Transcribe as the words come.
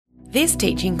This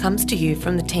teaching comes to you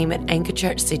from the team at Anchor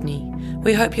Church Sydney.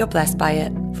 We hope you're blessed by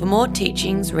it. For more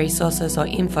teachings, resources or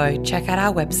info, check out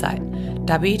our website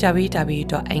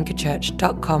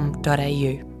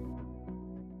www.anchorchurch.com.au.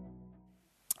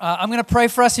 I'm going to pray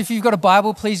for us. If you've got a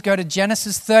Bible, please go to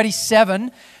Genesis 37.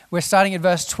 We're starting at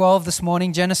verse 12 this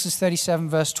morning. Genesis 37,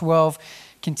 verse 12,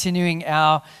 continuing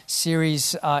our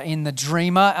series in the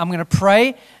Dreamer. I'm going to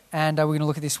pray, and we're going to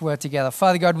look at this word together.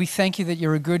 Father God, we thank you that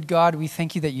you're a good God. We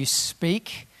thank you that you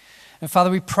speak. And Father,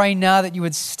 we pray now that you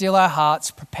would still our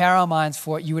hearts, prepare our minds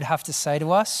for what you would have to say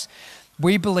to us.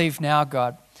 We believe now,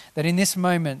 God, that in this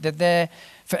moment, that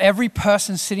for every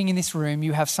person sitting in this room,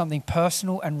 you have something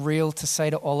personal and real to say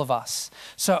to all of us.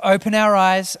 So open our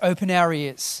eyes, open our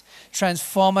ears,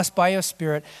 transform us by your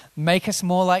Spirit, make us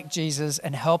more like Jesus,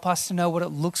 and help us to know what it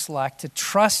looks like to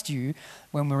trust you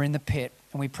when we're in the pit.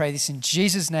 And we pray this in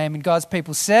Jesus' name. And God's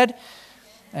people said,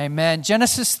 Amen.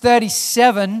 Genesis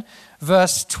 37,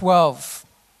 verse 12.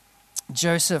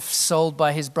 Joseph sold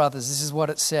by his brothers. This is what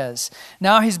it says.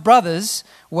 Now his brothers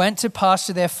went to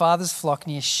pasture their father's flock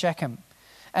near Shechem.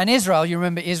 And Israel, you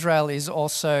remember Israel is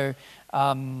also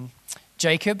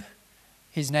Jacob.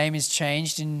 His name is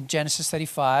changed in Genesis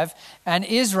 35. And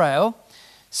Israel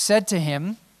said to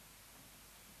him,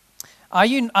 Are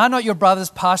not your brothers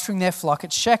pasturing their flock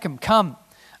at Shechem? Come,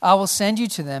 I will send you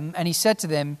to them. And he said to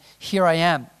them, Here I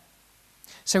am.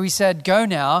 So he said, Go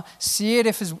now, see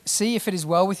if it is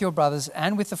well with your brothers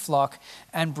and with the flock,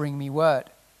 and bring me word.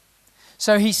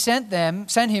 So he sent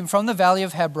him from the valley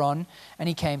of Hebron, and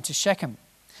he came to Shechem.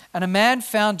 And a man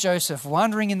found Joseph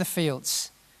wandering in the fields.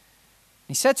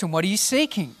 He said to him, What are you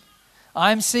seeking?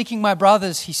 I am seeking my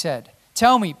brothers, he said.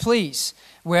 Tell me, please,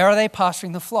 where are they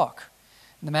pasturing the flock?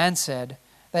 And the man said,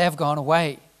 They have gone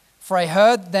away. For I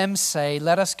heard them say,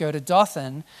 Let us go to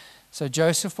Dothan. So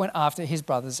Joseph went after his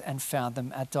brothers and found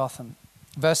them at Dothan.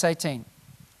 Verse 18.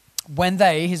 When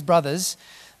they, his brothers,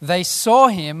 they saw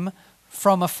him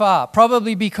from afar,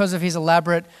 probably because of his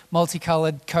elaborate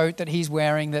multicolored coat that he's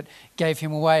wearing that gave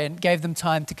him away and gave them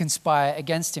time to conspire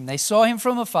against him. They saw him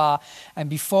from afar, and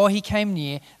before he came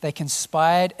near, they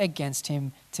conspired against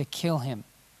him to kill him.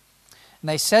 And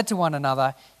they said to one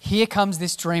another, Here comes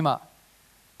this dreamer.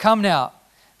 Come now,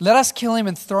 let us kill him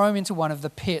and throw him into one of the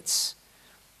pits.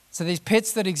 So these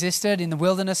pits that existed in the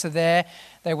wilderness are there.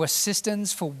 They were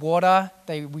cisterns for water.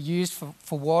 They were used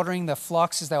for watering the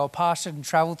flocks as they were pastured and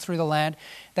traveled through the land.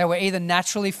 They were either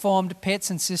naturally formed pits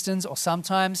and cisterns, or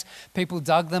sometimes people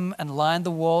dug them and lined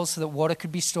the walls so that water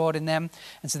could be stored in them.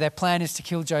 And so their plan is to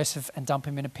kill Joseph and dump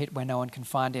him in a pit where no one can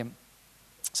find him.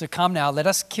 So come now, let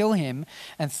us kill him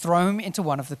and throw him into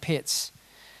one of the pits.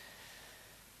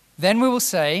 Then we will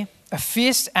say, A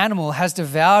fierce animal has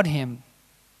devoured him.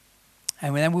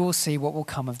 And then we will see what will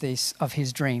come of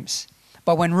his dreams.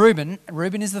 But when Reuben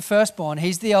is the firstborn,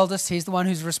 he's the eldest, he's the one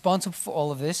who's responsible for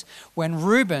all of this. When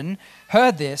Reuben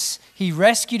heard this, he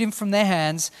rescued him from their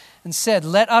hands and said,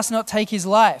 Let us not take his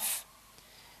life.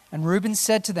 And Reuben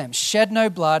said to them, Shed no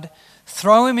blood,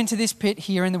 throw him into this pit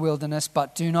here in the wilderness,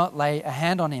 but do not lay a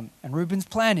hand on him. And Reuben's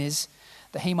plan is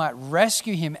that he might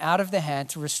rescue him out of their hand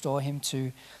to restore him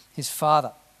to his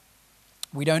father.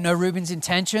 We don't know Reuben's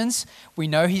intentions. We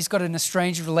know he's got an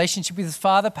estranged relationship with his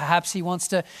father. Perhaps he wants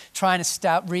to try and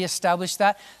reestablish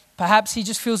that. Perhaps he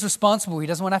just feels responsible. He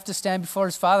doesn't want to have to stand before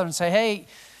his father and say, Hey,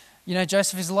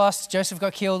 Joseph is lost. Joseph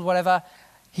got killed, whatever.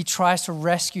 He tries to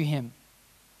rescue him.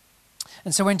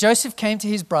 And so when Joseph came to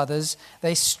his brothers,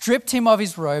 they stripped him of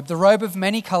his robe, the robe of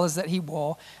many colors that he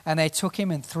wore, and they took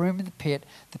him and threw him in the pit.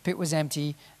 The pit was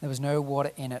empty. There was no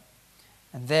water in it.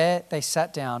 And there they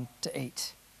sat down to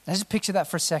eat. Now just picture that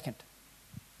for a second.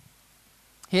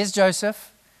 Here's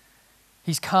Joseph.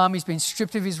 He's come. He's been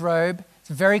stripped of his robe.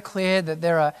 It's very clear that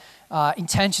there are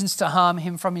intentions to harm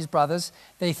him from his brothers.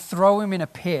 They throw him in a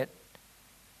pit.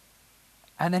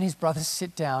 And then his brothers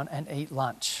sit down and eat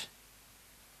lunch.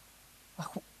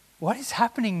 What is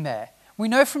happening there? We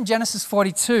know from Genesis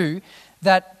 42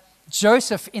 that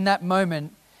Joseph in that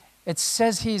moment, it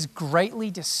says he is greatly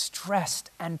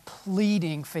distressed and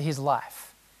pleading for his life.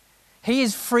 He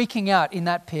is freaking out in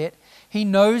that pit. He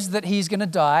knows that he's going to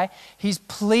die. He's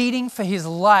pleading for his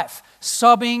life,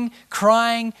 sobbing,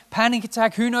 crying, panic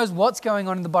attack. Who knows what's going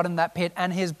on in the bottom of that pit?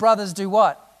 And his brothers do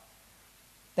what?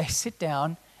 They sit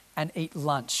down and eat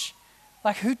lunch.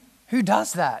 Like who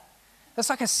does that? That's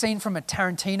like a scene from a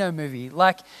Tarantino movie.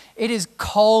 Like it is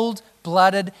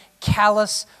cold-blooded,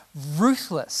 callous,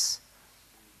 ruthless.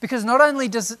 Because not only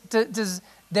does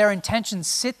their intentions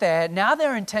sit there, now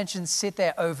their intentions sit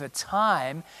there over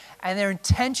time, and their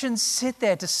intentions sit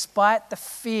there despite the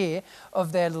fear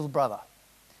of their little brother.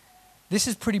 This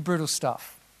is pretty brutal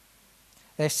stuff.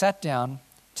 they sat down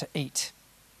to eat.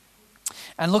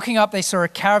 And looking up, they saw a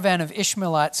caravan of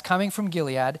Ishmaelites coming from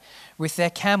Gilead with their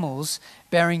camels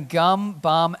bearing gum,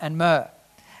 balm, and myrrh,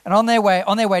 and on their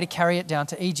way to carry it down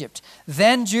to Egypt.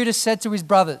 Then Judah said to his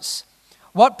brothers,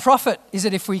 "What profit is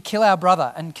it if we kill our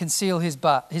brother and conceal his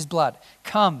blood?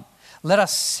 Come, let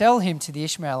us sell him to the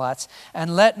Ishmaelites,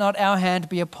 and let not our hand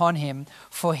be upon him,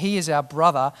 for he is our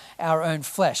brother, our own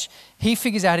flesh." He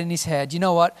figures out in his head, you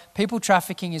know what? People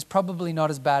trafficking is probably not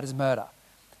as bad as murder.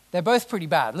 They're both pretty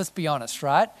bad, let's be honest,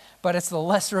 right? But it's the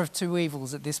lesser of two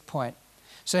evils at this point.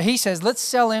 So he says, let's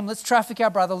sell him, let's traffic our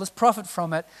brother, let's profit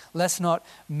from it, let's not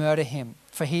murder him,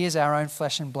 for he is our own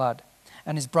flesh and blood.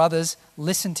 And his brothers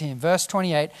listened to him. Verse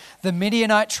 28, the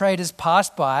Midianite traders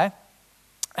passed by,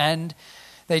 and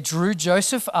they drew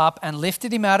Joseph up and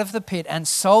lifted him out of the pit and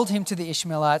sold him to the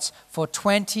Ishmaelites for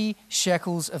 20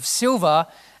 shekels of silver,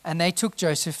 and they took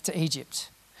Joseph to Egypt.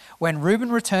 When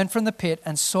Reuben returned from the pit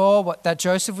and saw that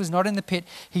Joseph was not in the pit,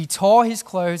 he tore his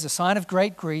clothes, a sign of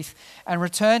great grief, and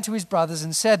returned to his brothers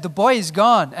and said, "The boy is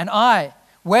gone, and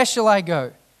where shall I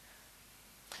go?"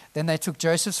 Then they took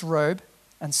Joseph's robe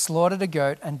and slaughtered a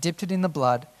goat and dipped it in the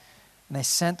blood. And they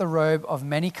sent the robe of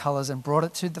many colors and brought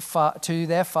it to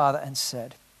their father and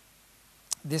said,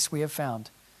 "This we have found.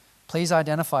 Please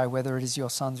identify whether it is your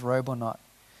son's robe or not."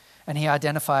 And he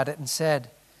identified it and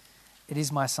said, "It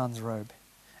is my son's robe.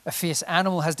 A fierce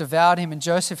animal has devoured him, and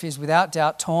Joseph is without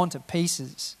doubt torn to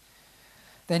pieces."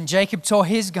 Then Jacob tore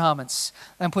his garments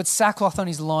and put sackcloth on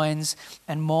his loins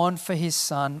and mourned for his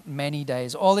son many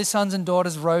days. All his sons and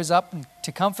daughters rose up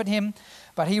to comfort him,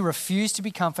 but he refused to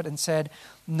be comforted and said,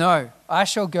 "No, I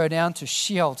shall go down to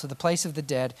Sheol, to the place of the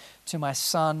dead, to my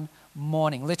son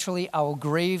mourning." Literally, I will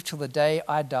grieve till the day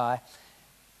I die,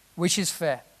 which is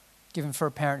fair, given for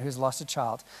a parent who has lost a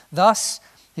child. Thus,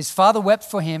 his father wept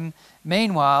for him.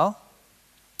 Meanwhile,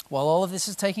 while all of this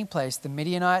is taking place, the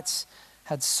Midianites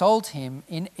had sold him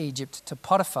in Egypt to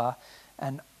Potiphar,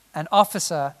 an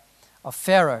officer of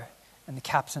Pharaoh and the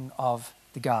captain of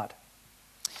the guard.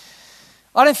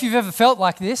 I don't know if you've ever felt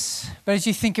like this, but as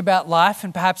you think about life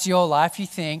and perhaps your life, you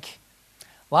think,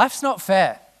 life's not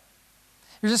fair.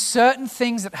 There's just certain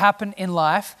things that happen in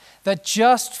life that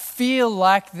just feel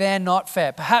like they're not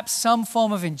fair. Perhaps some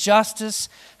form of injustice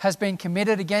has been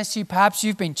committed against you. Perhaps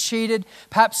you've been cheated.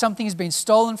 Perhaps something has been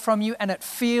stolen from you and it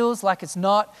feels like it's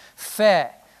not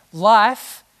fair.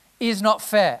 Life is not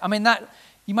fair. I mean, that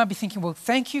you might be thinking, well,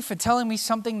 thank you for telling me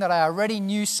something that I already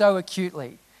knew so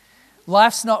acutely.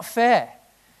 Life's not fair.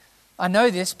 I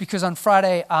know this because on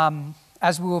Friday,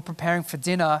 as we were preparing for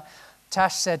dinner,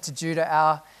 Tash said to Judah,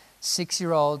 our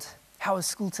 6-year-old, "How was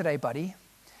school today, buddy?"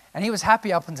 And he was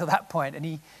happy up until that point, and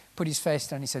he put his face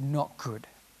down and he said, "Not good.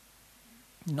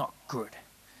 Not good."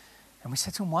 And we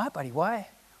said to him, "Why, buddy? Why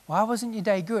wasn't your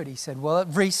day good?" He said, "Well, at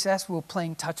recess we were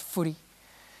playing touch footy."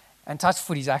 And touch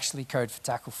footy is actually code for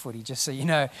tackle footy, just so you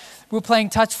know. We were playing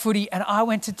touch footy and I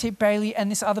went to tip Bailey and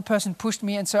this other person pushed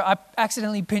me, and so I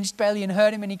accidentally pinched Bailey and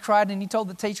hurt him, and he cried and he told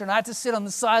the teacher, and I had to sit on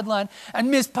the sideline and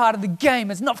miss part of the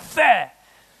game. It's not fair.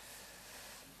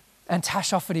 And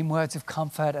Tash offered him words of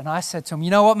comfort, and I said to him,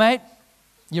 "You know what, mate?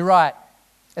 You're right.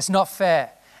 It's not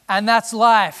fair. And that's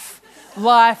life.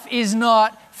 Life is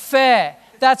not fair.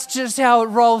 That's just how it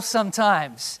rolls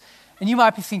sometimes." And you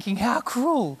might be thinking, how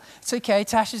cruel. It's okay,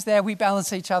 Tash is there, we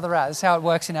balance each other out. That's how it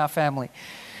works in our family.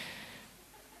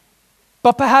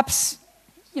 But perhaps,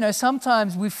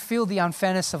 sometimes we feel the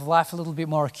unfairness of life a little bit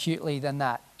more acutely than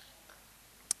that.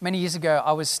 Many years ago,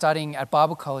 I was studying at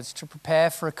Bible college to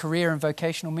prepare for a career in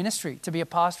vocational ministry, to be a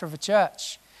pastor of a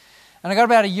church. And I got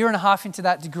about 1.5 years into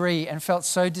that degree and felt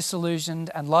so disillusioned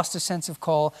and lost a sense of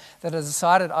call that I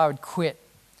decided I would quit.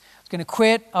 I was going to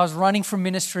quit, I was running from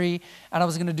ministry, and I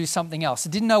was going to do something else.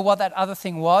 I didn't know what that other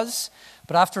thing was,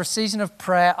 but after a season of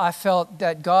prayer, I felt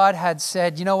that God had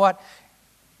said, "You know what?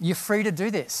 You're free to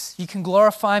do this. You can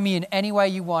glorify me in any way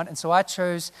you want." And so I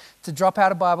chose to drop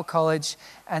out of Bible college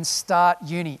and start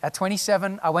uni. At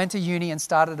 27, I went to uni and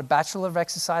started a Bachelor of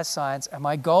Exercise Science. And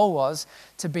my goal was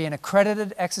to be an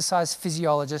accredited exercise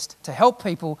physiologist to help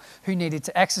people who needed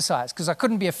to exercise. Because I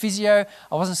couldn't be a physio,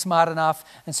 I wasn't smart enough.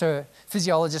 And so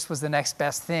physiologist was the next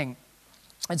best thing.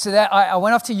 And so I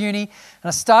went off to uni and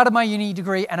I started my uni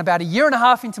degree. And about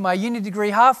 1.5 years into my uni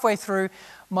degree, halfway through,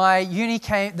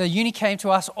 the uni came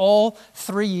to us all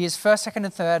 3 years, first, second,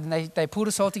 and third, and they pulled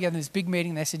us all together in this big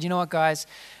meeting. They said, "You know what, guys,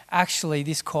 actually,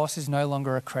 this course is no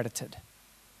longer accredited."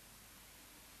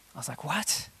 I was like,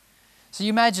 what? So you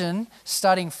imagine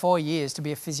studying 4 years to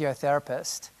be a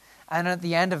physiotherapist, and at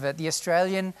the end of it, the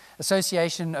Australian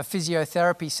Association of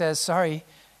Physiotherapy says, "Sorry,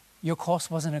 your course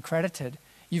wasn't accredited.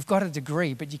 You've got a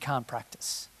degree, but you can't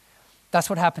practice." That's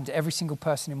what happened to every single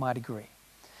person in my degree.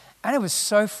 And it was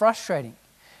so frustrating.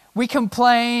 We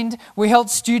complained, we held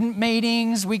student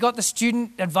meetings, we got the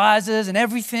student advisors and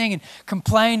everything and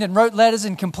complained and wrote letters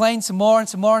and complained some more and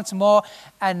some more and some more,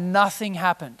 and nothing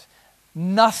happened.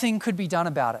 Nothing could be done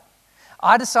about it.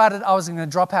 I decided I was going to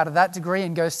drop out of that degree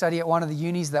and go study at one of the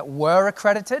unis that were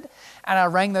accredited, and I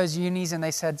rang those unis and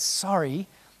they said, sorry,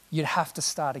 you'd have to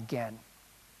start again.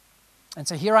 And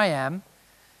so here I am,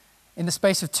 in the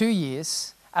space of 2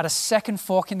 years, at a second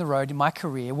fork in the road in my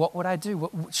career. What would I do?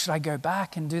 Should I go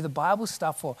back and do the Bible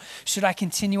stuff, or should I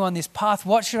continue on this path?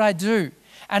 What should I do?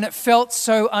 And it felt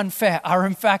so unfair. I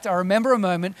remember a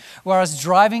moment where I was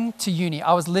driving to uni.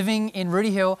 I was living in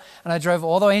Rooty Hill, and I drove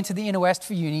all the way into the inner west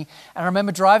for uni. And I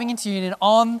remember driving into uni, and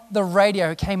on the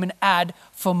radio came an ad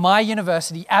for my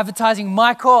university advertising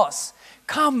my course.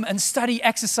 Come and study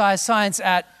exercise science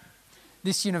at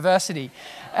this university.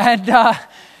 And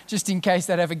just in case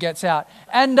that ever gets out.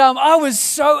 And I was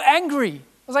so angry. I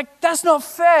was like, that's not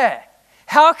fair.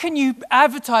 How can you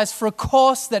advertise for a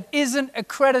course that isn't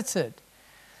accredited?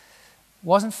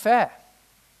 Wasn't fair.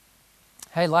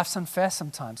 Hey, life's unfair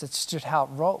sometimes. It's just how it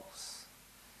rolls.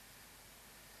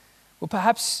 Well,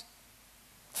 perhaps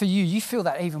for you feel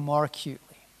that even more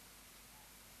acutely.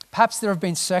 Perhaps there have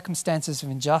been circumstances of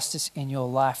injustice in your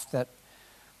life that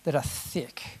are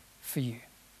thick for you.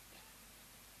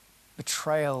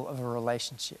 Betrayal of a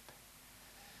relationship,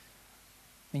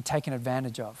 being taken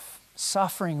advantage of,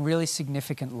 suffering really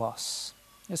significant loss.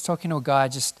 I was talking to a guy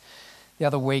just the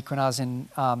other week when I was in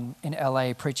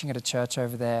LA preaching at a church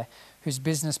over there, whose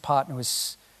business partner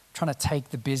was trying to take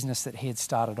the business that he had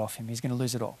started off him. He's going to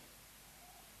lose it all.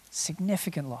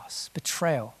 Significant loss,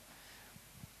 betrayal,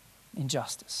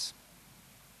 injustice.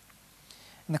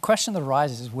 And the question that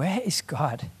arises is, where is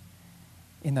God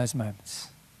in those moments?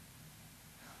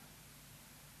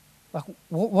 Like,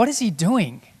 what is he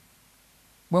doing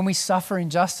when we suffer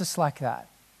injustice like that?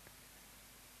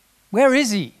 Where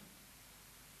is he?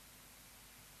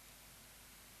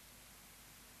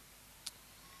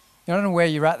 I don't know where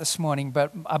you're at this morning,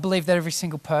 but I believe that every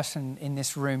single person in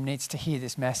this room needs to hear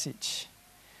this message.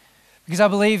 Because I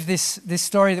believe this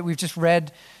story that we've just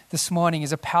read this morning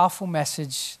is a powerful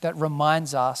message that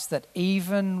reminds us that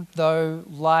even though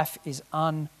life is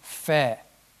unfair,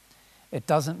 it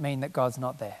doesn't mean that God's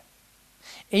not there.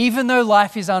 Even though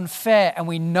life is unfair and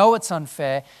we know it's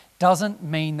unfair, doesn't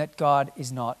mean that God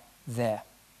is not there.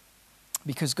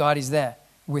 Because God is there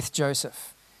with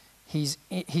Joseph. He's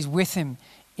with him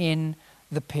in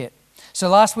the pit. So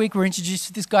last week we were introduced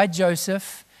to this guy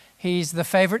Joseph. He's the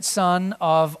favorite son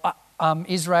of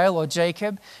Israel or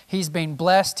Jacob. He's been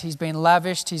blessed, he's been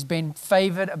lavished, he's been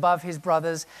favored above his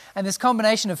brothers. And this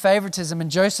combination of favoritism and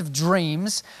Joseph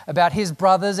dreams about his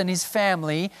brothers and his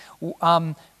family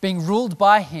being ruled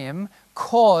by him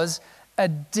cause a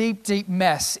deep, deep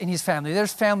mess in his family.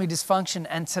 There's family dysfunction,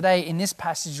 and today in this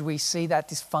passage we see that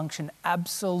dysfunction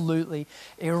absolutely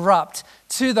erupt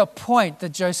to the point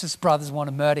that Joseph's brothers want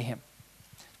to murder him.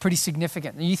 Pretty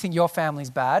significant. And you think your family's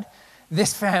bad?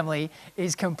 This family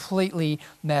is completely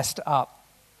messed up.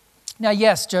 Now,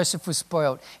 yes, Joseph was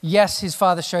spoiled. Yes, his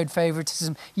father showed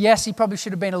favoritism. Yes, he probably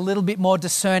should have been a little bit more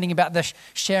discerning about the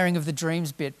sharing of the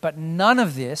dreams bit, but none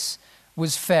of this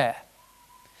was fair.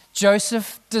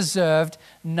 Joseph deserved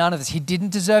none of this. He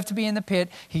didn't deserve to be in the pit.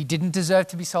 He didn't deserve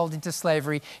to be sold into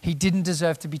slavery. He didn't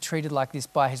deserve to be treated like this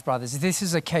by his brothers. This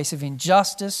is a case of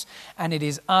injustice, and it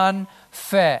is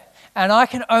unfair. And I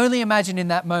can only imagine in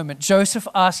that moment Joseph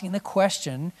asking the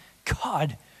question,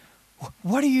 God,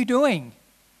 what are you doing?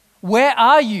 Where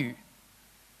are you?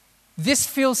 This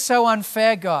feels so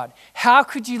unfair, God. How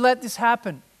could you let this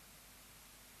happen?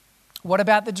 What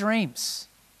about the dreams?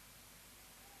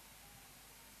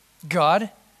 God,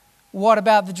 what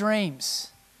about the dreams?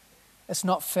 It's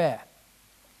not fair.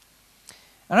 I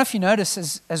don't know if you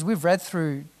notice as we've read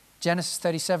through Genesis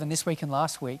 37 this week and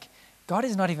last week, God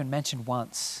is not even mentioned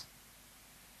once.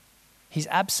 He's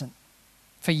absent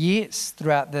for years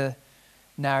throughout the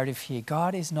narrative here.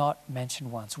 God is not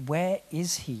mentioned once. Where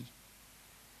is he?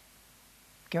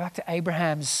 Go back to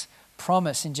Abraham's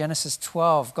promise in Genesis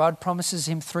 12. God promises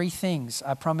him three things.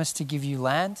 I promise to give you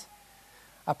land.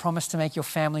 I promise to make your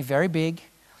family very big.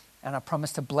 And I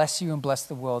promise to bless you and bless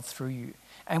the world through you.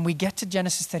 And we get to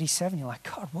Genesis 37. You're like,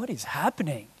 God, what is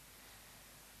happening?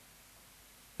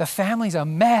 The family's a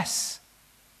mess.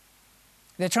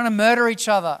 They're trying to murder each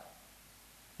other.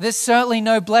 There's certainly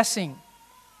no blessing.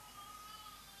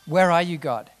 Where are you,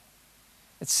 God?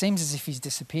 It seems as if he's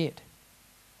disappeared.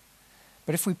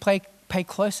 But if we pay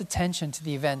close attention to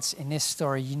the events in this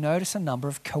story, you notice a number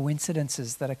of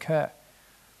coincidences that occur.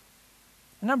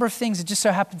 A number of things that just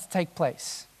so happen to take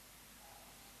place.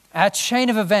 A chain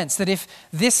of events that if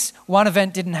this one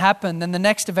event didn't happen, then the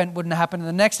next event wouldn't happen, and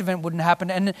the next event wouldn't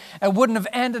happen, and it wouldn't have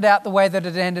ended out the way that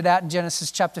it ended out in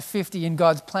Genesis chapter 50, and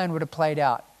God's plan would have played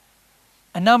out.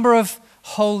 A number of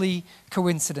holy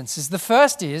coincidences. The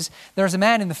first is, there is a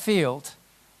man in the field,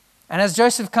 and as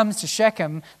Joseph comes to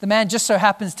Shechem, the man just so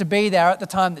happens to be there at the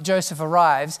time that Joseph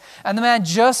arrives, and the man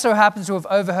just so happens to have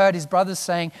overheard his brothers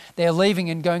saying they're leaving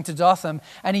and going to Dothan,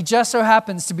 and he just so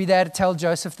happens to be there to tell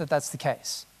Joseph that that's the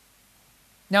case.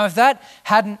 Now, if that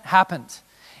hadn't happened,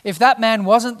 if that man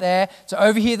wasn't there to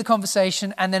overhear the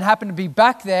conversation and then happened to be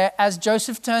back there as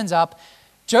Joseph turns up,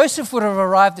 Joseph would have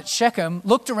arrived at Shechem,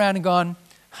 looked around and gone,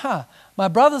 my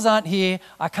brothers aren't here,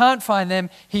 I can't find them.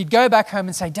 He'd go back home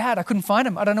and say, Dad, I couldn't find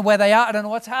them. I don't know where they are. I don't know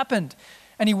what's happened.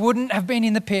 And he wouldn't have been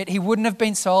in the pit. He wouldn't have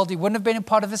been sold. He wouldn't have been in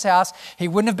Potiphar's house. He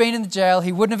wouldn't have been in the jail.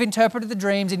 He wouldn't have interpreted the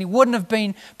dreams. And he wouldn't have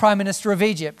been Prime Minister of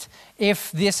Egypt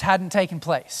if this hadn't taken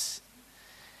place.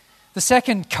 The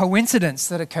second coincidence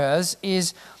that occurs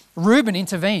is Reuben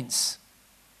intervenes.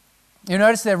 You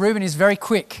notice there Reuben is very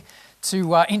quick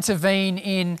to intervene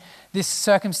in this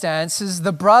circumstances.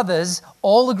 The brothers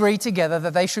all agree together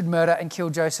that they should murder and kill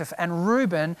Joseph, and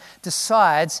Reuben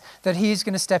decides that he's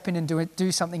going to step in and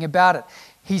do something about it.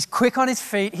 He's quick on his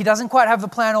feet. He doesn't quite have the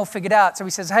plan all figured out, so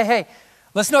he says, hey,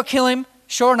 let's not kill him.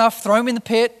 Sure enough, throw him in the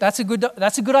pit. That's a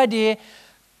good idea.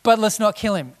 But let's not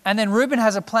kill him. And then Reuben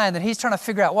has a plan that he's trying to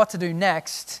figure out what to do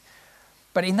next.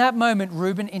 But in that moment,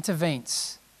 Reuben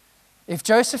intervenes. If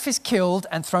Joseph is killed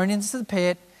and thrown into the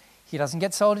pit, he doesn't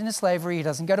get sold into slavery. He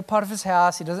doesn't go to Potiphar's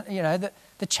house. He doesn't,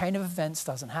 the chain of events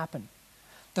doesn't happen.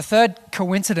 The third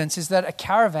coincidence is that a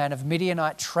caravan of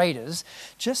Midianite traders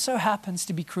just so happens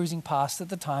to be cruising past at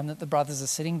the time that the brothers are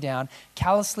sitting down,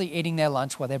 callously eating their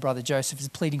lunch while their brother Joseph is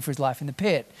pleading for his life in the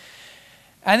pit.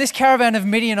 And this caravan of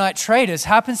Midianite traders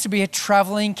happens to be a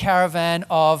traveling caravan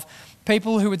of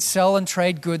people who would sell and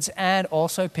trade goods and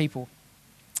also people.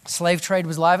 Slave trade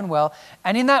was alive and well.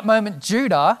 And in that moment,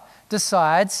 Judah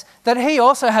decides that he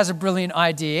also has a brilliant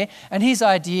idea, and his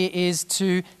idea is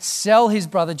to sell his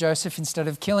brother Joseph instead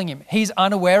of killing him. He's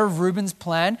unaware of Reuben's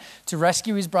plan to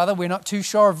rescue his brother. We're not too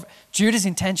sure of Judah's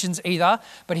intentions either,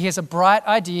 but he has a bright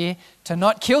idea to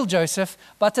not kill Joseph,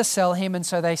 but to sell him, and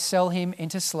so they sell him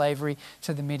into slavery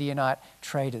to the Midianite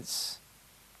traders.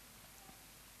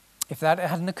 If that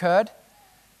hadn't occurred,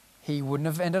 he wouldn't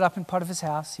have ended up in Potiphar's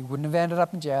house. He wouldn't have ended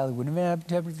up in jail. He wouldn't have ended up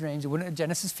in interpreting dreams.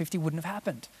 Genesis 50 wouldn't have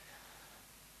happened.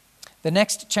 The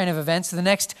next chain of events, the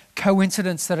next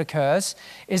coincidence that occurs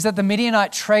is that the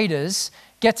Midianite traders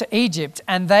get to Egypt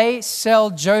and they sell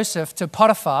Joseph to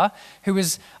Potiphar, who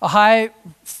is a high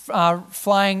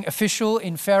flying official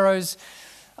in Pharaoh's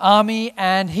army,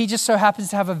 and he just so happens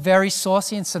to have a very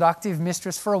saucy and seductive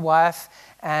mistress for a wife,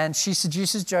 and she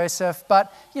seduces Joseph.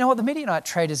 But you know what? The Midianite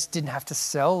traders didn't have to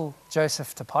sell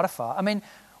Joseph to Potiphar. I mean,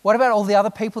 what about all the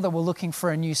other people that were looking for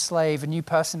a new slave, a new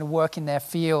person to work in their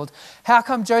field? How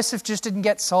come Joseph just didn't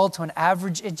get sold to an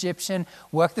average Egyptian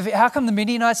worker? How come the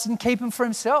Midianites didn't keep him for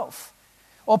himself?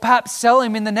 Or perhaps sell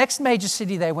him in the next major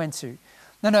city they went to?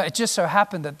 No, it just so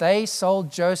happened that they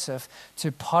sold Joseph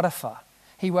to Potiphar.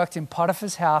 He worked in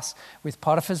Potiphar's house with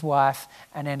Potiphar's wife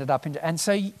and ended up in... And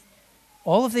so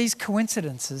all of these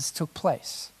coincidences took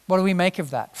place. What do we make of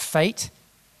that? Fate?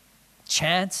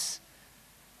 Chance?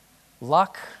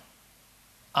 Luck,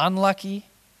 unlucky,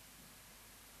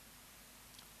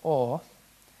 or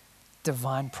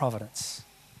divine providence.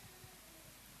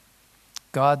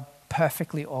 God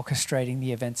perfectly orchestrating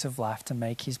the events of life to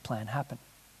make his plan happen.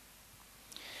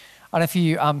 I don't know if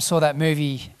you saw that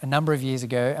movie a number of years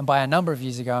ago, and by a number of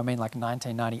years ago, I mean like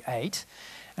 1998.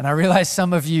 And I realize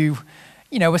some of you,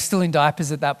 were still in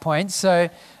diapers at that point.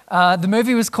 So the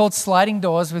movie was called Sliding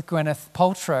Doors with Gwyneth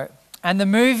Paltrow. And the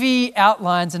movie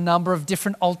outlines a number of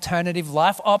different alternative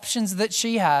life options that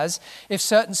she has if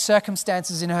certain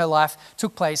circumstances in her life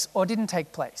took place or didn't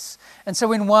take place. And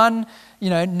so in one,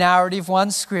 narrative, one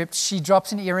script, she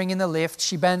drops an earring in the lift.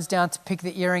 She bends down to pick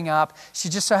the earring up. She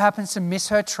just so happens to miss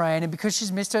her train. And because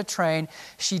she's missed her train,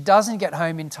 she doesn't get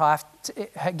home in time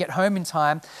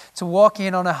to walk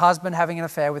in on her husband having an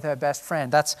affair with her best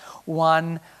friend. That's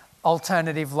one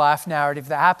alternative life narrative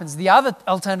that happens. The other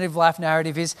alternative life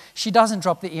narrative is she doesn't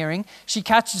drop the earring. She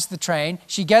catches the train.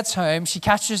 She gets home. She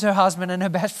catches her husband and her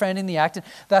best friend in the act. And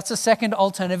that's a second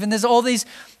alternative. And there's all these,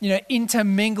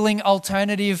 intermingling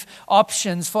alternative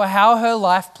options for how her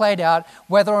life played out,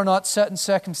 whether or not certain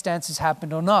circumstances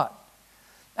happened or not.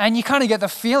 And you kind of get the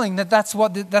feeling that that's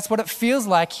what it feels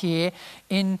like here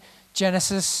in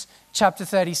Genesis chapter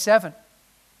 37.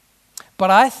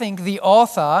 But I think the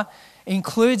author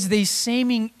includes these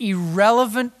seeming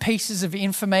irrelevant pieces of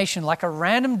information, like a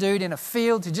random dude in a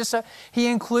field he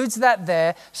includes that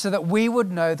there so that we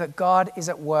would know that God is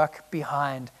at work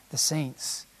behind the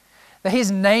scenes. That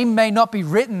his name may not be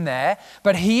written there,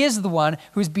 but he is the one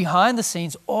who is behind the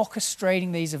scenes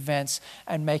orchestrating these events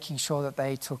and making sure that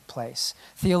they took place.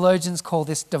 Theologians call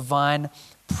this divine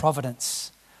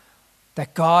providence,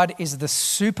 that God is the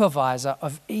supervisor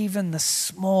of even the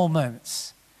small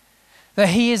moments, that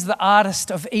he is the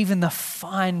artist of even the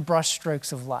fine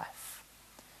brushstrokes of life,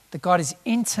 that God is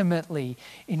intimately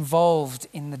involved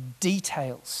in the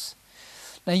details.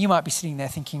 Now you might be sitting there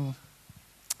thinking,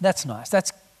 that's nice,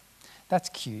 that's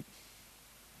cute,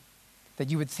 that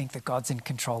you would think that God's in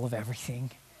control of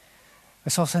everything.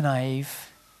 It's also naive.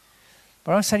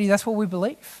 But I want to say to you, that's what we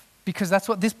believe, because that's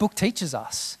what this book teaches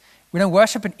us. We don't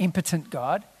worship an impotent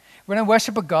God. We don't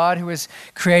worship a God who has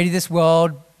created this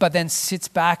world but then sits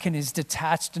back and is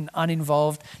detached and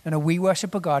uninvolved. No, we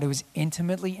worship a God who is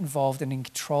intimately involved and in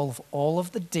control of all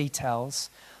of the details,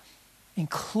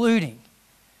 including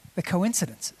the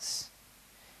coincidences,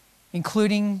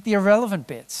 including the irrelevant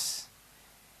bits,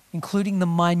 including the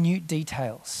minute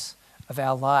details of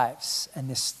our lives and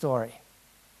this story.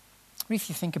 What if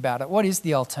you think about it? What is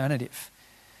the alternative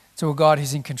to a God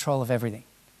who's in control of everything?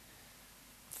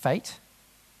 Fate?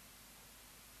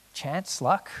 Chance?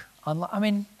 Luck? I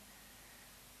mean,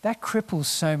 that cripples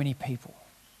so many people.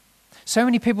 So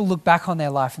many people look back on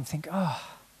their life and think,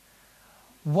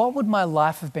 what would my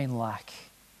life have been like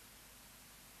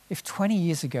if 20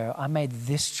 years ago I made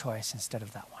this choice instead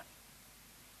of that one?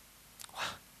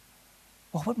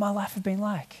 What would my life have been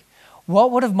like? What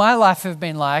would have my life have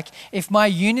been like if my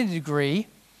uni degree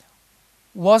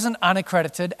wasn't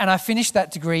unaccredited and I finished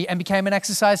that degree and became an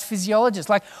exercise physiologist?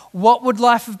 Like, what would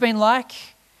life have been like?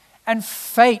 And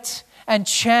fate and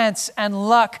chance and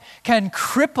luck can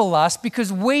cripple us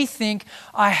because we think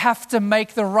I have to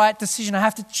make the right decision. I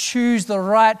have to choose the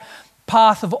right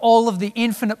path of all of the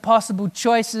infinite possible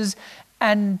choices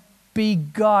and be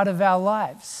God of our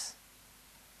lives.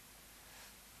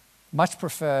 Much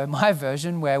prefer my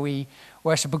version where we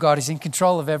worship a God who's in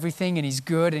control of everything and he's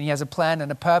good and he has a plan and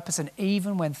a purpose, and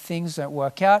even when things don't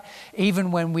work out,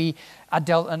 even when we are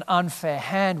dealt an unfair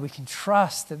hand, we can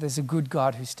trust that there's a good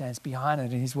God who stands behind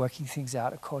it and he's working things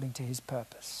out according to his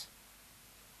purpose.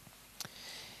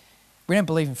 We don't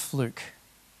believe in fluke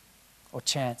or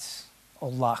chance or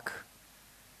luck.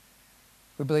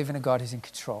 We believe in a God who's in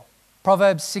control.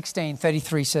 Proverbs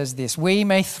 16:33 says this: "We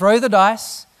may throw the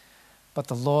dice, but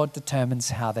the Lord determines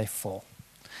how they fall."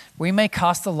 We may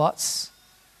cast the lots,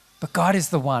 but God is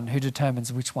the one who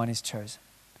determines which one is chosen.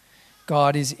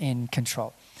 God is in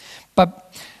control.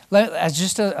 But as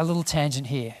just a little tangent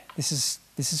here, this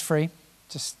is free,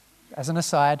 just as an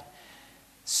aside.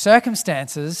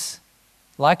 Circumstances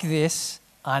like this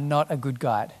are not a good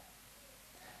guide.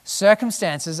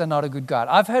 Circumstances are not a good guide.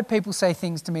 I've heard people say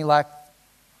things to me like,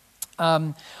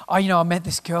 I met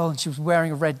this girl and she was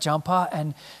wearing a red jumper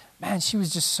and man, she was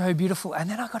just so beautiful. And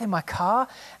then I got in my car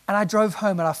and I drove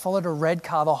home and I followed a red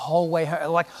car the whole way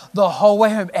home. Like the whole way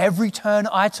home, every turn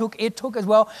I took, it took as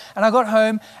well. And I got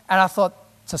home and I thought,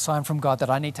 it's a sign from God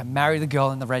that I need to marry the girl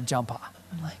in the red jumper.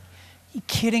 I'm like, are you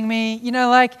kidding me?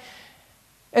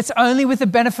 It's only with the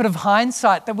benefit of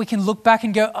hindsight that we can look back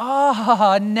and go,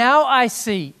 now I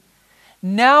see.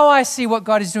 Now I see what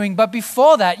God is doing. But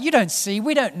before that, you don't see,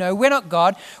 we don't know, we're not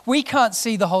God. We can't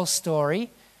see the whole story.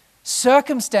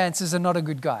 Circumstances are not a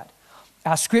good guide.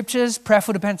 Our scriptures,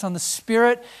 prayerful dependence on the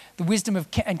Spirit, the wisdom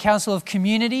and counsel of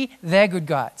community, they're good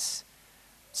guides.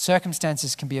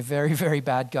 Circumstances can be a very, very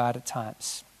bad guide at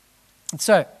times. And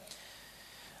so,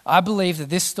 I believe that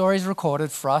this story is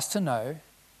recorded for us to know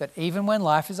that even when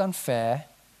life is unfair,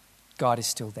 God is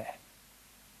still there.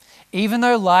 Even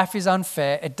though life is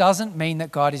unfair, it doesn't mean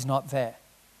that God is not there.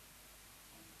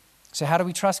 So how do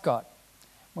we trust God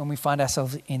when we find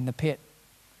ourselves in the pit?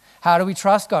 How do we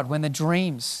trust God when the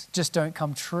dreams just don't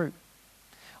come true?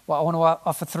 Well, I want to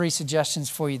offer 3 suggestions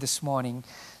for you this morning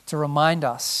to remind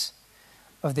us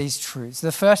of these truths.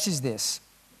 The first is this: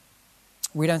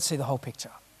 we don't see the whole picture.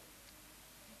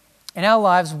 In our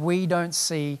lives, we don't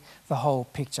see the whole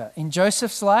picture. In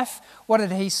Joseph's life, what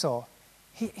did he saw?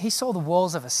 He saw the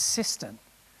walls of a cistern.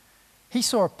 He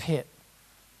saw a pit.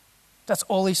 That's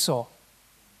all he saw.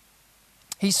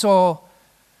 He saw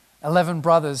 11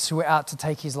 brothers who were out to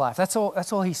take his life. That's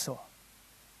all he saw.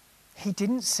 He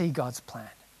didn't see God's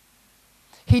plan.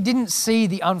 He didn't see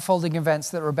the unfolding events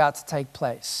that were about to take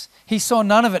place. He saw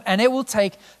none of it. And it will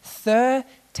take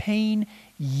 13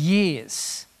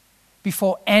 years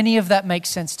before any of that makes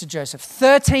sense to Joseph.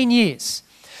 13 years.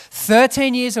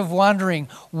 13 years of wondering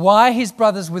why his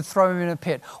brothers would throw him in a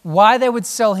pit, why they would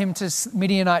sell him to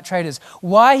Midianite traders,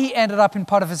 why he ended up in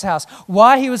Potiphar's house,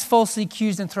 why he was falsely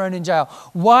accused and thrown in jail.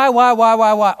 Why?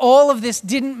 All of this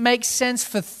didn't make sense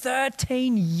for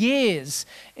 13 years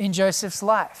in Joseph's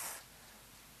life.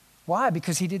 Why?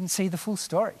 Because he didn't see the full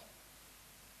story.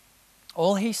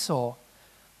 All he saw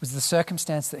was the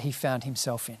circumstance that he found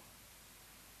himself in.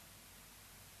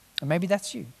 And maybe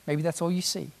that's you. Maybe that's all you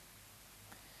see.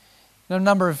 A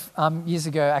number of years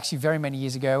ago, actually very many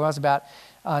years ago, when I was about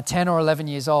 10 or 11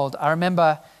 years old, I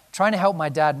remember trying to help my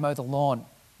dad mow the lawn.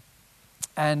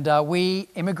 And we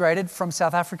immigrated from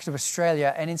South Africa to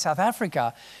Australia. And in South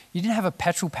Africa, you didn't have a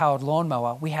petrol-powered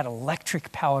lawnmower. We had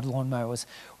electric-powered lawnmowers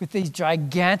with these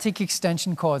gigantic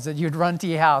extension cords that you'd run to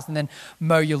your house and then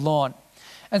mow your lawn.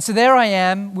 And so there I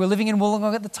am, we're living in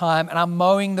Wollongong at the time, and I'm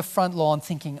mowing the front lawn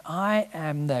thinking, I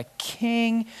am the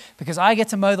king because I get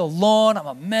to mow the lawn, I'm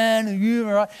a man,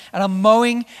 and I'm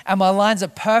mowing, and my lines are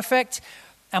perfect.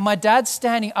 And my dad's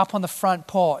standing up on the front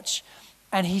porch,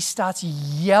 and he starts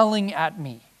yelling at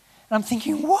me. And I'm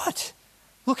thinking, what?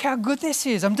 Look how good this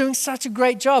is. I'm doing such a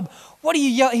great job. What are you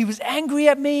yelling? He was angry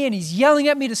at me, and he's yelling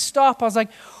at me to stop. I was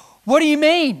like, what do you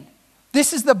mean?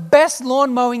 This is the best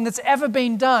lawn mowing that's ever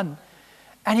been done.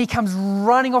 And he comes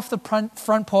running off the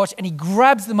front porch and he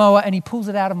grabs the mower and he pulls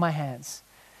it out of my hands.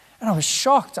 And I was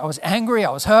shocked. I was angry. I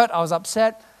was hurt. I was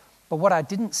upset. But what I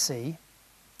didn't see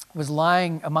was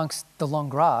lying amongst the long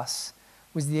grass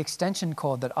was the extension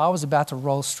cord that I was about to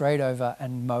roll straight over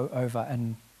and mow over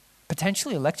and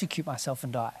potentially electrocute myself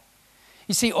and die.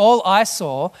 You see, all I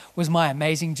saw was my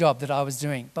amazing job that I was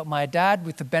doing. But my dad,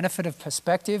 with the benefit of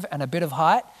perspective and a bit of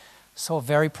height, saw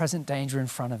very present danger in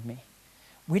front of me.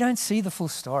 We don't see the full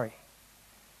story.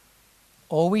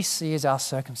 All we see is our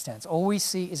circumstance. All we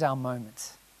see is our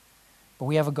moment. But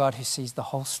we have a God who sees the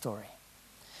whole story.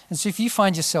 And so if you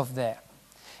find yourself there,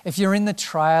 if you're in the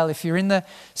trial, if you're in the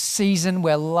season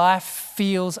where life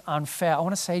feels unfair, I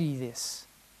want to say to you this.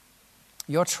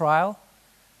 Your trial,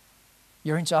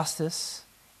 your injustice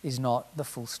is not the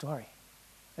full story.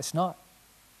 It's not.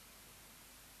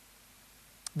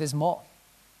 There's more.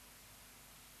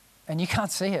 And you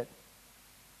can't see it.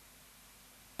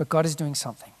 But God is doing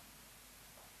something.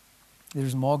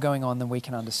 There's more going on than we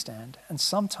can understand. And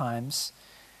sometimes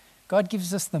God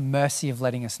gives us the mercy of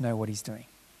letting us know what he's doing.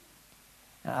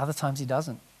 And other times he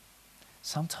doesn't.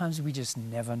 Sometimes we just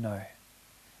never know.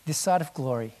 This side of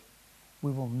glory,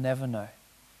 we will never know.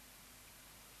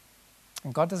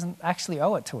 And God doesn't actually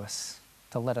owe it to us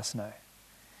to let us know.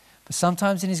 But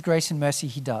sometimes in his grace and mercy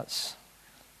he does.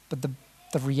 But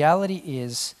the reality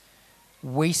is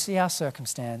we see our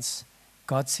circumstance.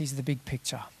 God sees the big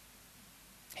picture.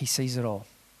 He sees it all.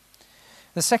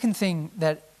 The second thing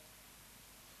that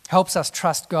helps us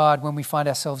trust God when we find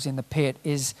ourselves in the pit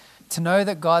is to know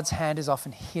that God's hand is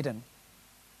often hidden.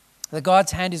 That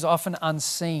God's hand is often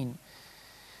unseen.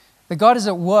 That God is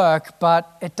at work, but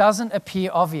it doesn't appear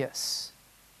obvious.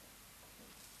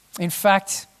 In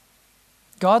fact,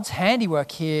 God's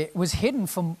handiwork here was hidden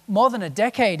for more than a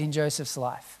decade in Joseph's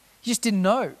life. He just didn't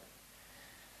know.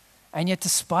 And yet,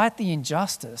 despite the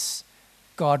injustice,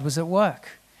 God was at work.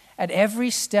 At every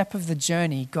step of the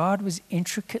journey, God was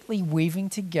intricately weaving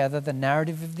together the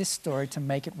narrative of this story to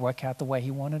make it work out the way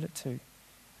he wanted it to.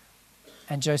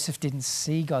 And Joseph didn't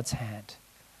see God's hand.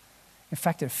 In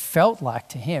fact, it felt like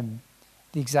to him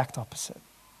the exact opposite.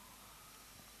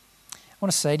 I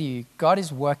want to say to you, God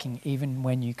is working even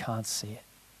when you can't see it.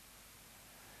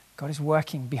 God is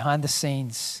working behind the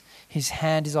scenes. His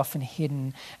hand is often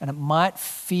hidden, and it might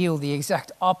feel the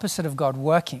exact opposite of God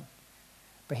working.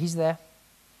 But he's there.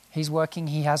 He's working.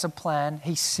 He has a plan.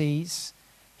 He sees.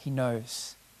 He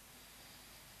knows.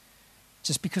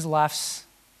 Just because life's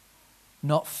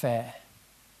not fair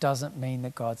doesn't mean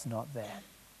that God's not there.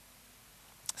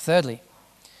 Thirdly,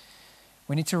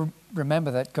 we need to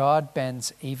remember that God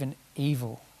bends even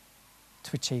evil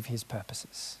to achieve his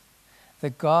purposes.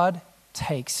 That God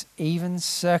takes even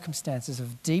circumstances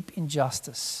of deep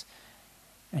injustice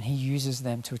and he uses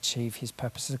them to achieve his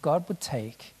purposes. God would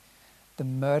take the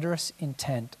murderous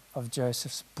intent of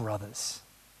Joseph's brothers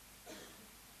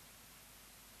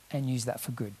and use that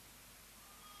for good.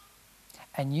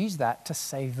 And use that to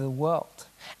save the world.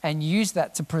 And use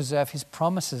that to preserve his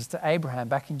promises to Abraham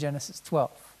back in Genesis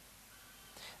 12.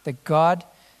 That God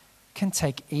can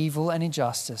take evil and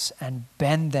injustice and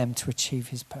bend them to achieve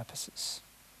his purposes.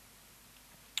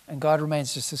 And God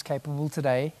remains just as capable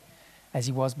today as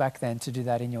he was back then to do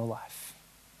that in your life.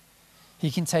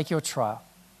 He can take your trial.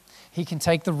 He can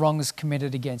take the wrongs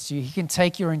committed against you. He can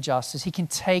take your injustice. He can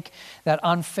take that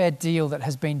unfair deal that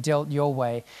has been dealt your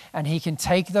way, and he can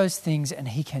take those things and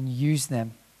he can use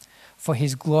them for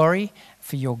his glory,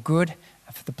 for your good,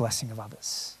 and for the blessing of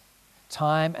others.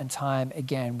 Time and time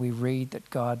again, we read that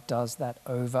God does that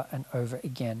over and over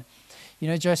again. You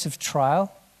know, Joseph's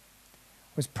trial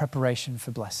was preparation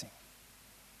for blessing.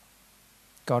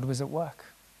 God was at work.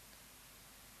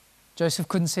 Joseph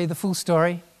couldn't see the full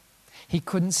story. He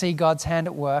couldn't see God's hand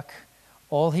at work.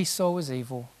 All he saw was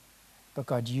evil, but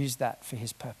God used that for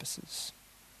his purposes.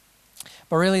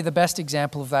 But really, the best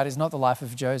example of that is not the life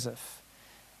of Joseph.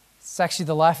 It's actually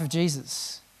the life of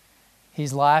Jesus.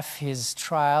 His life, his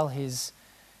trial, his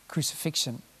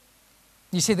crucifixion.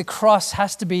 You see, the cross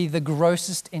has to be the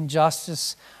grossest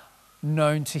injustice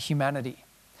known to humanity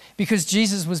because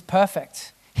Jesus was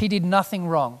perfect. He did nothing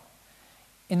wrong.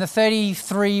 In the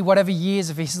 33 whatever years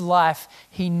of his life,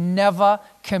 he never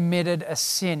committed a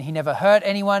sin. He never hurt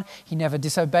anyone. He never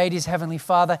disobeyed his heavenly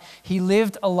Father. He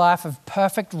lived a life of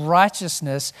perfect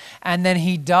righteousness, and then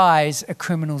he dies a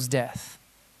criminal's death.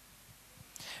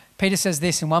 Peter says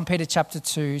this in 1 Peter chapter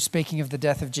 2, speaking of the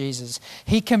death of Jesus.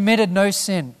 He committed no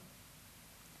sin.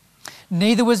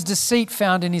 Neither was deceit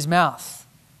found in his mouth.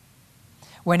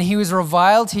 When he was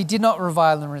reviled, he did not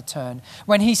revile in return.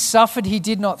 When he suffered, he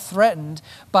did not threaten,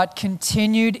 but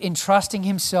continued entrusting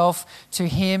himself to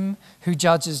him who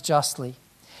judges justly.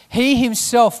 He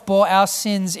himself bore our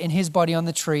sins in his body on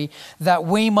the tree, that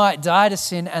we might die to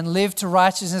sin and live to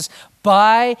righteousness.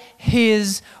 By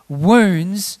his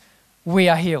wounds, we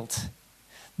are healed.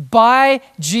 By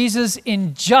Jesus'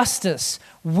 injustice,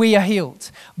 we are healed.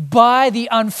 By the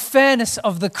unfairness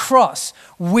of the cross,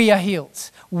 we are healed.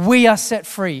 We are set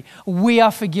free. We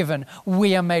are forgiven.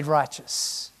 We are made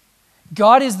righteous.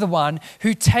 God is the one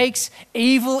who takes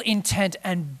evil intent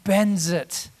and bends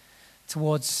it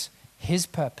towards his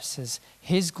purposes,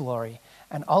 his glory,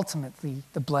 and ultimately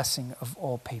the blessing of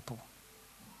all people.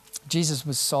 Jesus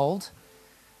was sold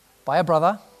by a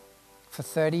brother for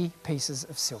 30 pieces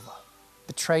of silver,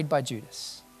 betrayed by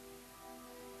Judas.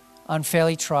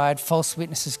 Unfairly tried, false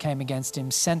witnesses came against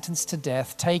him, sentenced to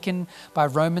death, taken by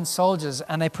Roman soldiers,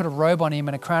 and they put a robe on him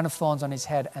and a crown of thorns on his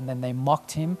head, and then they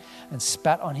mocked him and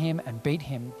spat on him and beat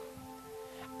him.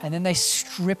 And then they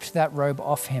stripped that robe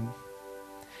off him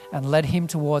and led him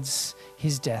towards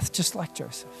his death, just like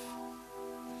Joseph.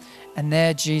 And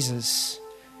there Jesus,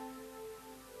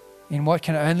 in what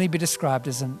can only be described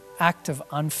as an act of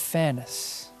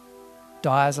unfairness,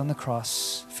 dies on the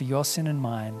cross for your sin and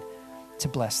mine to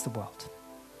bless the world.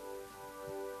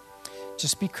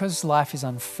 Just because life is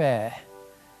unfair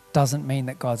doesn't mean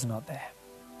that God's not there.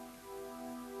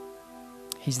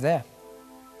 He's there.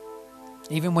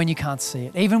 Even when you can't see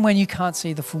it, even when you can't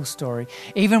see the full story,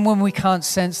 even when we can't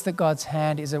sense that God's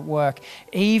hand is at work,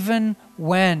 even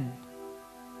when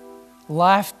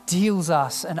life deals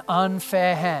us an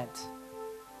unfair hand,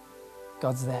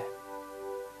 God's there.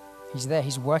 He's there,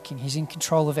 he's working, he's in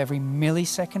control of every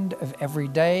millisecond of every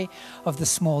day, of the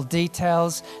small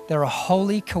details. There are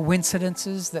holy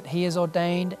coincidences that he has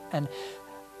ordained and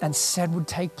said would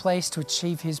take place to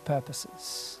achieve his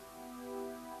purposes.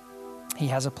 He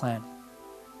has a plan.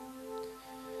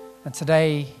 And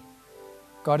today,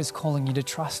 God is calling you to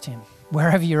trust him,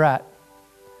 wherever you're at,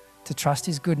 to trust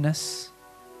his goodness,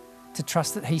 to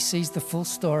trust that he sees the full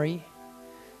story,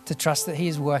 to trust that he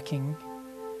is working,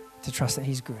 to trust that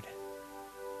he's good.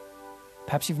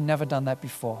 Perhaps you've never done that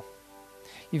before.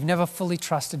 You've never fully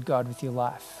trusted God with your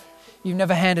life. You've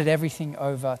never handed everything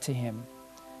over to him.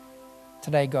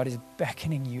 Today, God is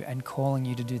beckoning you and calling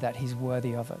you to do that. He's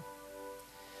worthy of it.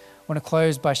 I want to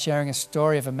close by sharing a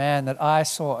story of a man that I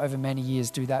saw over many years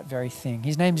do that very thing.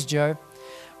 His name's Joe.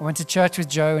 I went to church with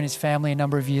Joe and his family a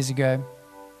number of years ago.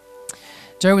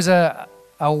 Joe was a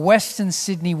Western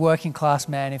Sydney working class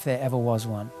man, if there ever was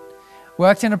one.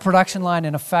 Worked in a production line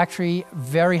in a factory,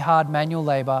 very hard manual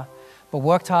labor, but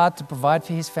worked hard to provide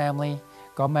for his family,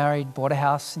 got married, bought a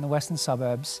house in the western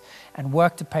suburbs, and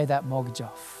worked to pay that mortgage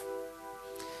off.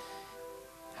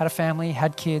 Had a family,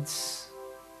 had kids,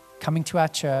 coming to our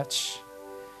church.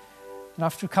 And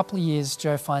after a couple of years,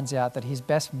 Joe finds out that his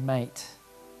best mate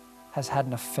has had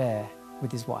an affair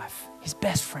with his wife, his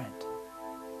best friend.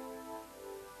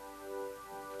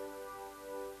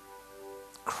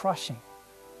 Crushing.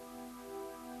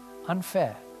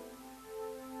 Unfair.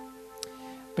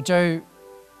 But Joe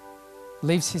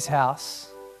leaves his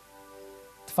house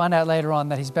to find out later on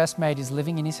that his best mate is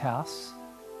living in his house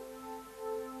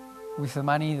with the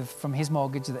money from his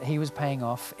mortgage that he was paying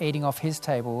off, eating off his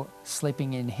table,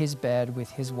 sleeping in his bed with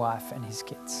his wife and his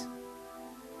kids.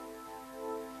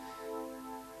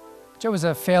 Joe was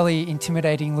a fairly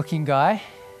intimidating looking guy,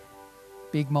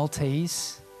 big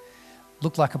Maltese,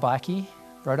 looked like a bikie,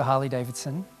 rode a Harley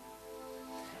Davidson.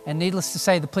 And needless to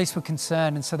say, the police were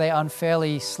concerned, and so they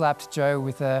unfairly slapped Joe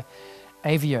with a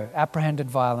AVO, apprehended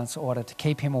violence order, to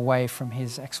keep him away from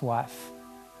his ex-wife.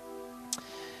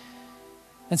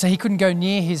 And so he couldn't go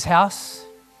near his house,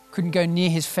 couldn't go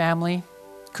near his family,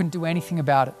 couldn't do anything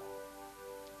about it.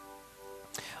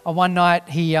 One night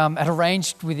he had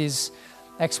arranged with his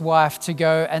ex-wife to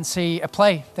go and see a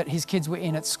play that his kids were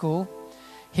in at school.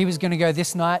 He was going to go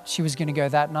this night, she was going to go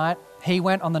that night. He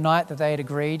went on the night that they had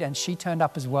agreed, and she turned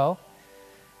up as well,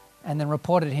 and then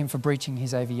reported him for breaching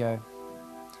his AVO.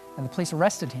 And the police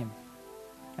arrested him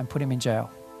and put him in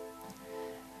jail.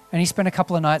 And he spent a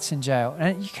couple of nights in jail.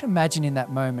 And you can imagine in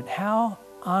that moment, how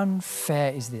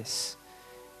unfair is this?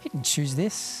 He didn't choose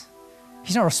this.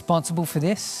 He's not responsible for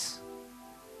this.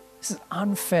 This is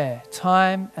unfair,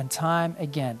 time and time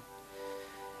again.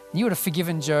 You would have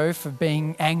forgiven Joe for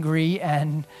being angry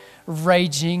and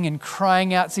raging and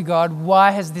crying out to God,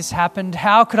 why has this happened?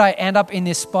 How could I end up in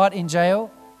this spot in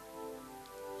jail?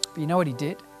 But you know what he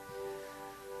did?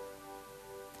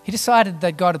 He decided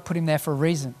that God had put him there for a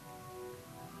reason.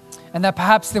 And that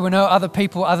perhaps there were no other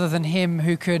people other than him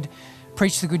who could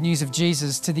preach the good news of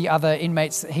Jesus to the other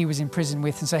inmates that he was in prison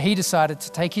with. And so he decided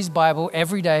to take his Bible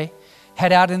every day,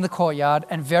 head out in the courtyard,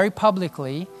 and very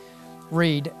publicly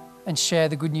read and share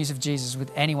the good news of Jesus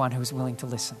with anyone who was willing to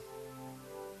listen.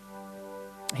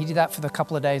 He did that for the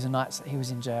couple of days and nights that he was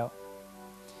in jail.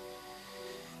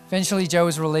 Eventually, Joe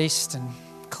was released and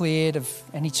cleared of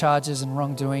any charges and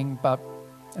wrongdoing, but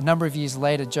a number of years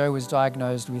later, Joe was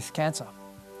diagnosed with cancer,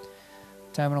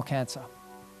 terminal cancer.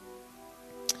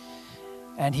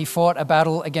 And he fought a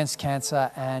battle against cancer,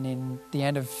 and in the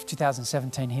end of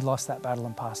 2017, he lost that battle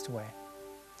and passed away,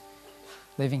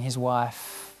 leaving his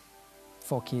wife,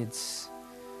 4 kids,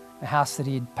 a house that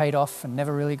he had paid off and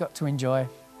never really got to enjoy.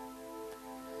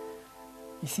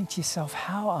 You think to yourself,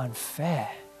 how unfair.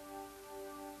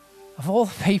 Of all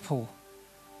the people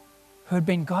who had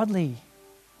been godly,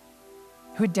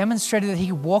 who had demonstrated that he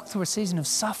could walk through a season of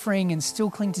suffering and still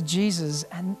cling to Jesus,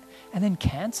 and then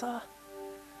cancer?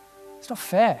 It's not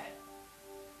fair.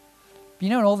 But you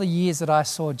know, in all the years that I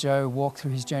saw Joe walk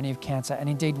through his journey of cancer, and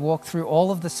indeed walk through all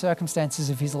of the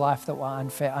circumstances of his life that were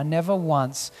unfair, I never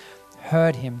once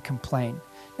heard him complain.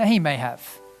 Now, he may have.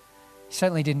 He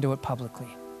certainly didn't do it publicly.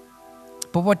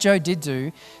 But what Joe did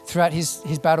do throughout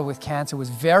his battle with cancer was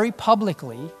very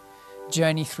publicly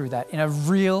journey through that in a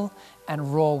real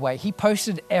and raw way. He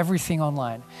posted everything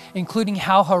online, including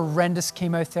how horrendous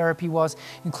chemotherapy was,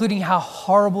 including how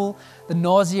horrible the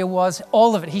nausea was,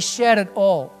 all of it. He shared it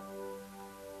all.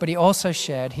 But he also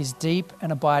shared his deep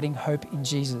and abiding hope in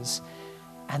Jesus,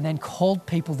 and then called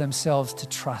people themselves to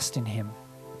trust in him.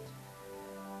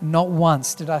 Not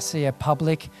once did I see a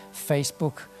public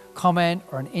Facebook comment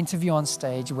or an interview on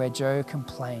stage where Joe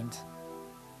complained.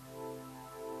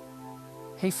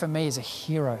 He, for me, is a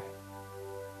hero.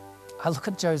 I look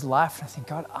at Joe's life and I think,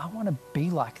 God, I want to be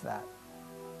like that.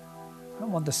 I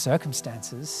don't want the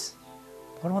circumstances,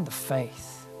 but I want the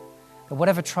faith that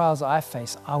whatever trials I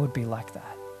face, I would be like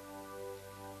that.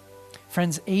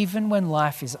 Friends, even when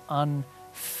life is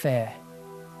unfair,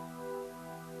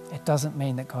 it doesn't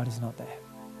mean that God is not there.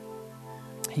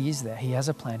 He is there. He has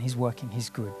a plan. He's working. He's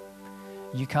good.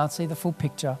 You can't see the full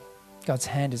picture. God's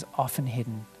hand is often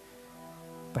hidden,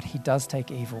 but he does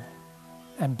take evil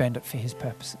and bend it for his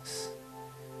purposes.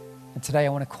 And today I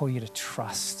want to call you to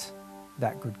trust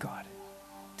that good God,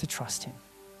 to trust him.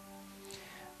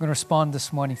 I'm going to respond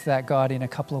this morning to that God in a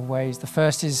couple of ways. The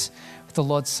first is with the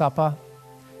Lord's Supper.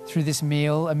 Through this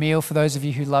meal, a meal for those of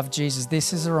you who love Jesus,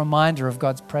 this is a reminder of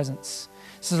God's presence.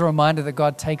 This is a reminder that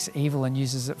God takes evil and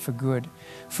uses it for good.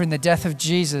 For in the death of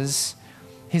Jesus,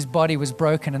 his body was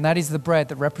broken, and that is the bread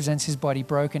that represents his body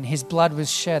broken. His blood was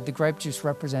shed. The grape juice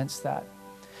represents that.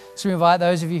 So we invite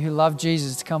those of you who love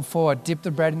Jesus to come forward, dip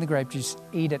the bread in the grape juice,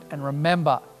 eat it, and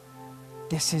remember,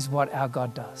 this is what our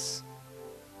God does.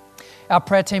 Our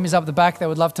prayer team is up the back. They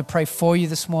would love to pray for you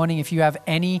this morning. If you have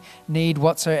any need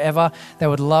whatsoever, they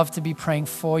would love to be praying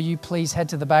for you. Please head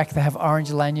to the back. They have orange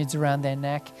lanyards around their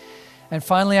neck. And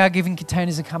finally, our giving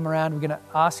containers have come around. We're going to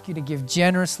ask you to give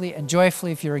generously and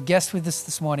joyfully. If you're a guest with us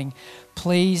this morning,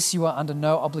 please, you are under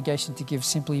no obligation to give.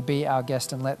 Simply be our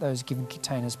guest and let those giving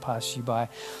containers pass you by.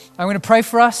 I'm going to pray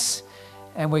for us,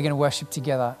 and we're going to worship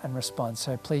together and respond.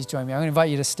 So please join me. I'm going to invite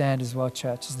you to stand as well,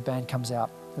 church, as the band comes out.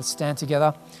 Let's stand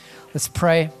together. Let's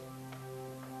pray.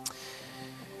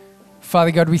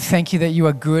 Father God, we thank you that you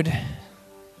are good,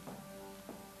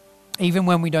 even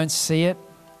when we don't see it.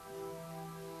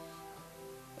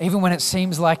 Even when it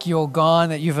seems like you're gone,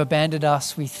 that you've abandoned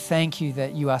us, we thank you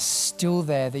that you are still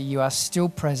there, that you are still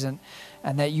present,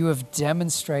 and that you have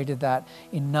demonstrated that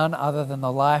in none other than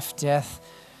the life, death,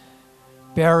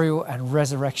 burial, and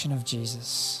resurrection of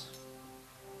Jesus.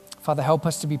 Father, help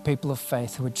us to be people of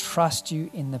faith who would trust you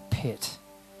in the pit.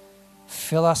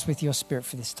 Fill us with your Spirit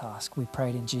for this task. We pray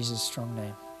it in Jesus' strong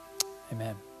name.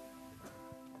 Amen.